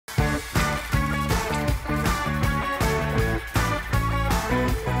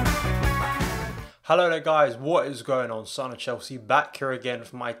Hello there guys, what is going on? Son of Chelsea back here again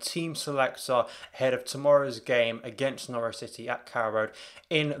for my team selector ahead of tomorrow's game against Norwich City at Carrow Road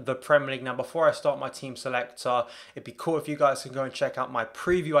in the Premier League. Now before I start my team selector, it'd be cool if you guys can go and check out my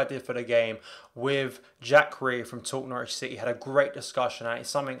preview I did for the game with Jack Ree from Talk Norwich City. Had a great discussion and it's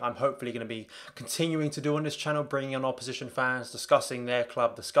something I'm hopefully going to be continuing to do on this channel, bringing on opposition fans, discussing their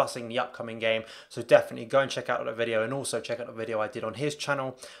club, discussing the upcoming game. So definitely go and check out that video and also check out the video I did on his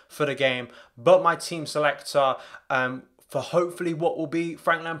channel for the game. But my team selector for hopefully what will be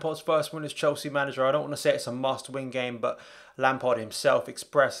Frank Lampard's first win as Chelsea manager. I don't want to say it's a must-win game, but Lampard himself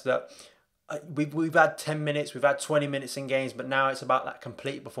expressed that we've had 10 minutes, we've had 20 minutes in games, but now it's about that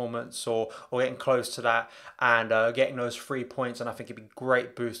complete performance or getting close to that and getting those 3 points, and I think it'd be a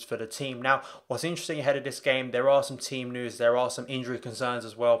great boost for the team. Now, what's interesting ahead of this game, there are some team news, there are some injury concerns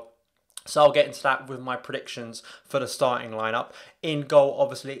as well. So I'll get into that with my predictions for the starting lineup. In goal,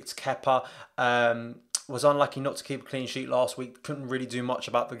 obviously, it's Kepa. Was unlucky not to keep a clean sheet last week. Couldn't really do much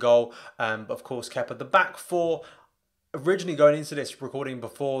about the goal. But of course, Kepa. The back four. Originally going into this recording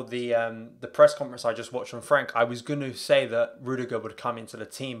before the press conference I just watched from Frank, I was going to say that Rudiger would come into the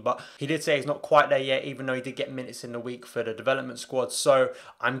team, but he did say he's not quite there yet, even though he did get minutes in the week for the development squad. So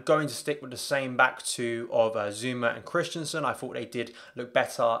I'm going to stick with the same back two of Zuma and Christensen. I thought they did look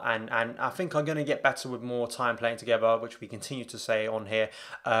better, and I think I'm going to get better with more time playing together, which we continue to say on here.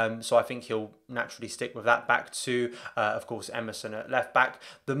 So I think he'll naturally stick with that back two. Of course, Emerson at left back.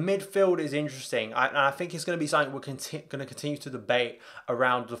 The midfield is interesting. I think it's going to be something we're going to continue to debate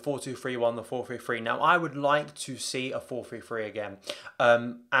around the 4-2-3-1, the 4-3-3. Now, I would like to see a 4-3-3 again.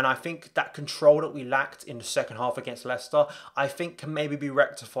 And I think that control that we lacked in the second half against Leicester, I think can maybe be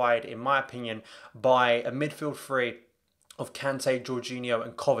rectified, in my opinion, by a midfield three of Kante, Jorginho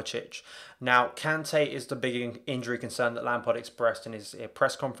and Kovacic. Now, Kante is the big injury concern that Lampard expressed in his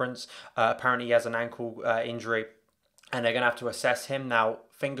press conference. Apparently, he has an ankle injury and they're going to have to assess him. Now,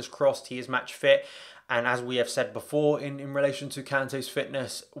 fingers crossed he is match fit. And as we have said before in relation to Kante's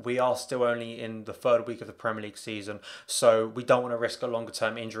fitness, we are still only in the third week of the Premier League season. So we don't want to risk a longer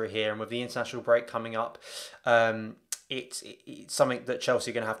term injury here. And with the international break coming up, it's something that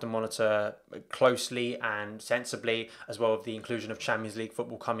Chelsea are going to have to monitor closely and sensibly, as well as the inclusion of Champions League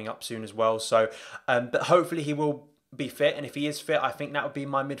football coming up soon as well. So, but hopefully he will be fit, and if he is fit, I think that would be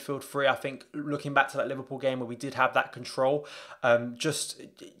my midfield three. I think looking back to that Liverpool game where we did have that control, just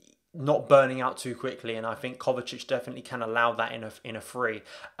not burning out too quickly, and I think Kovacic definitely can allow that in a free,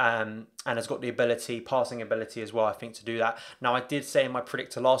 and has got the ability, passing ability as well, I think, to do that. Now, I did say in my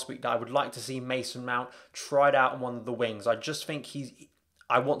predictor last week that I would like to see Mason Mount tried out on one of the wings. I just think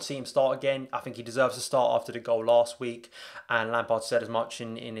I want to see him start again. I think he deserves to start after the goal last week, and Lampard said as much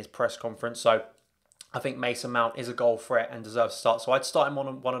in his press conference. So I think Mason Mount is a goal threat and deserves to start. So I'd start him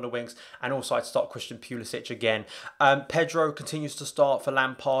on one of the wings, and also I'd start Christian Pulisic again. Pedro continues to start for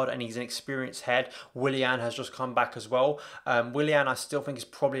Lampard, and he's an experienced head. Willian has just come back as well. Willian, I still think, is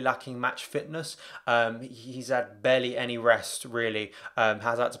probably lacking match fitness. He's had barely any rest, really.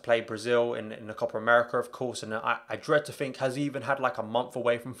 Has had to play Brazil in the Copa America, of course, and I dread to think has even had like a month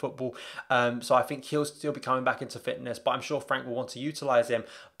away from football. So I think he'll still be coming back into fitness, but I'm sure Frank will want to utilise him.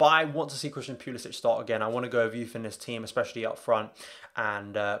 But I want to see Christian Pulisic start again. I want to go with youth in this team, especially up front,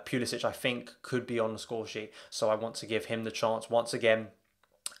 and Pulisic, I think, could be on the score sheet, so I want to give him the chance once again.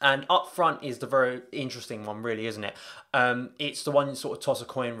 And up front is the very interesting one, really, isn't it? It's the one you sort of toss a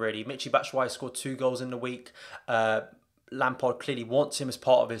coin, really. Michy Batshuayi scored 2 goals in the week. Lampard clearly wants him as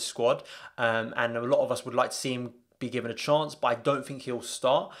part of his squad, and a lot of us would like to see him be given a chance, but I don't think he'll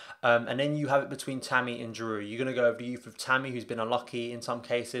start. And then you have it between Tammy and Giroud. You're going to go with the youth of Tammy, who's been unlucky in some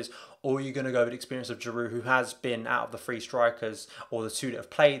cases, or you're going to go with the experience of Giroud, who has been, out of the 3 strikers, or the 2 that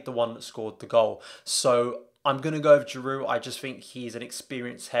have played, the one that scored the goal. So I'm going to go with Giroud. I just think he's an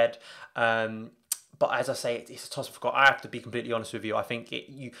experienced head. But as I say, it's a toss of God. I have to be completely honest with you. I think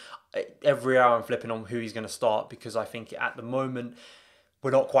every hour I'm flipping on who he's going to start, because I think at the moment we're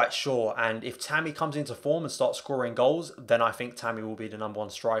not quite sure. And if Tammy comes into form and starts scoring goals, then I think Tammy will be the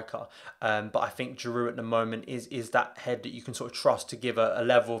 #1 striker. But I think Giroud at the moment is that head that you can sort of trust to give a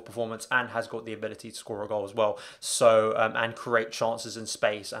level of performance, and has got the ability to score a goal as well. So, and create chances in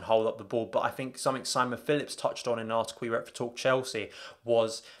space and hold up the ball. But I think something Simon Phillips touched on in an article he wrote for Talk Chelsea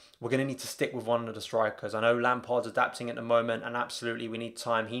was, we're going to need to stick with one of the strikers. I know Lampard's adapting at the moment, and absolutely we need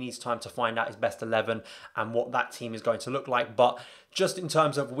time. He needs time to find out his best 11 and what that team is going to look like. But just in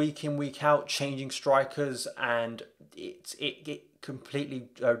terms of week in, week out, changing strikers, and it completely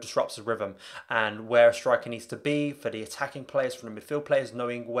disrupts the rhythm and where a striker needs to be for the attacking players, from the midfield players,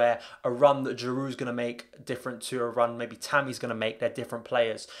 knowing where a run that Giroud's going to make different to a run maybe Tammy's going to make. They're different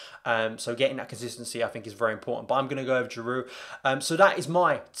players. So getting that consistency I think is very important. But I'm going to go with Giroud. So that is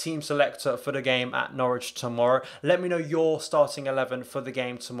my team selector for the game at Norwich tomorrow. Let me know your starting 11 for the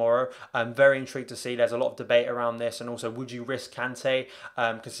game tomorrow. I'm very intrigued to see. There's a lot of debate around this, and also would you risk Kante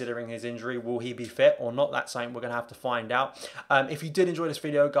considering his injury? Will he be fit or not? That's something we're going to have to find out. If you did enjoy this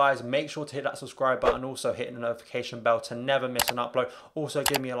video, guys, make sure to hit that subscribe button, also hit the notification bell to never miss an upload. Also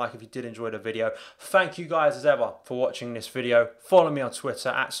give me a like if you did enjoy the video. Thank you guys as ever for watching this video. Follow me on Twitter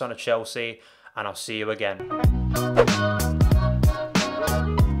at Son of Chelsea, and I'll see you again.